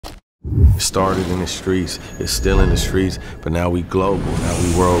Started in the streets, it's still in the streets, but now we global, now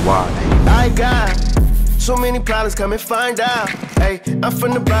we worldwide. I got so many problems, come and find out. Hey, I'm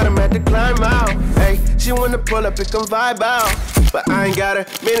from the bottom, had to climb out. Hey, she wanna pull up and come vibe out, but I ain't got a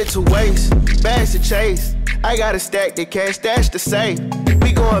minute to waste, bags to chase. I got a stack the cash, dash to save.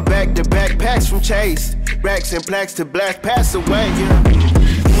 We going back to back, packs from Chase, racks and plaques to black, pass away. Yeah.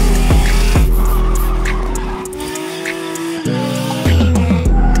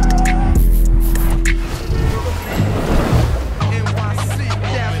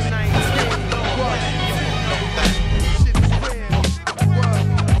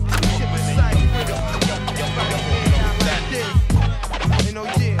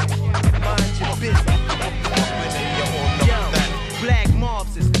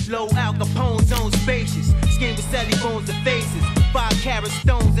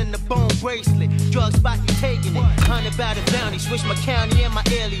 Drug spot, you taking it. 100 by the bounty, switch my county and my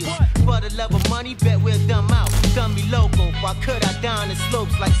alias. For the love of money, bet we'll dumb out. Dumb me local, why could I down the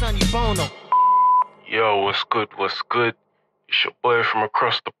slopes like Sonny Bono? Yo, what's good, what's good? It's your boy from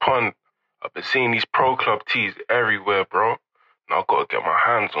across the pond. I've been seeing these Proclub tees everywhere, bro. Now I gotta get my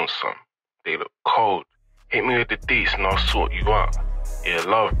hands on some. They look cold. Hit me with the dates and I'll sort you out. Yeah,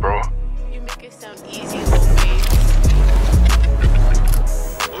 love, bro. You make it sound easy, little babe.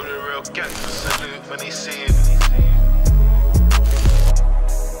 Gangster salute when they see it.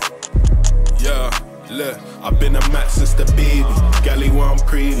 Yeah, look, I've been a mat since the baby. Galley one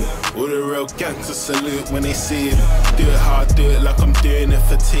premium. All the real gangsters salute when they see it. Do it hard, do it like I'm doing it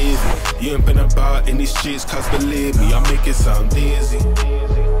for TV. You ain't been about in these streets, cause believe me, I make it sound easy.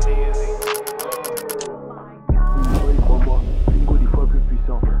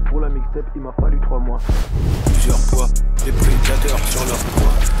 Pour la mixtape, il m'a fallu 3 mois. Plusieurs poids, des prédateurs sur leur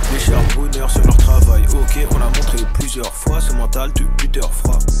proie. Des charbonneurs sur leur travail. Ok, on a montré plusieurs fois ce mental de buteur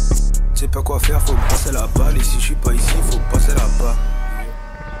froid. C'est pas quoi faire, faut me passer la balle. Et si je suis pas ici, faut passer là-bas.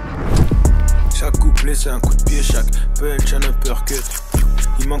 Chaque couplet, c'est un coup de pied. Chaque punch, un uppercut.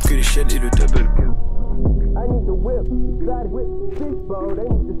 Il manque que l'échelle et le double cut.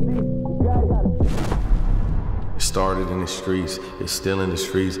 It started in the streets, it's still in the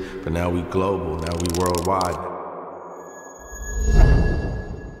streets, but now we global, now we worldwide.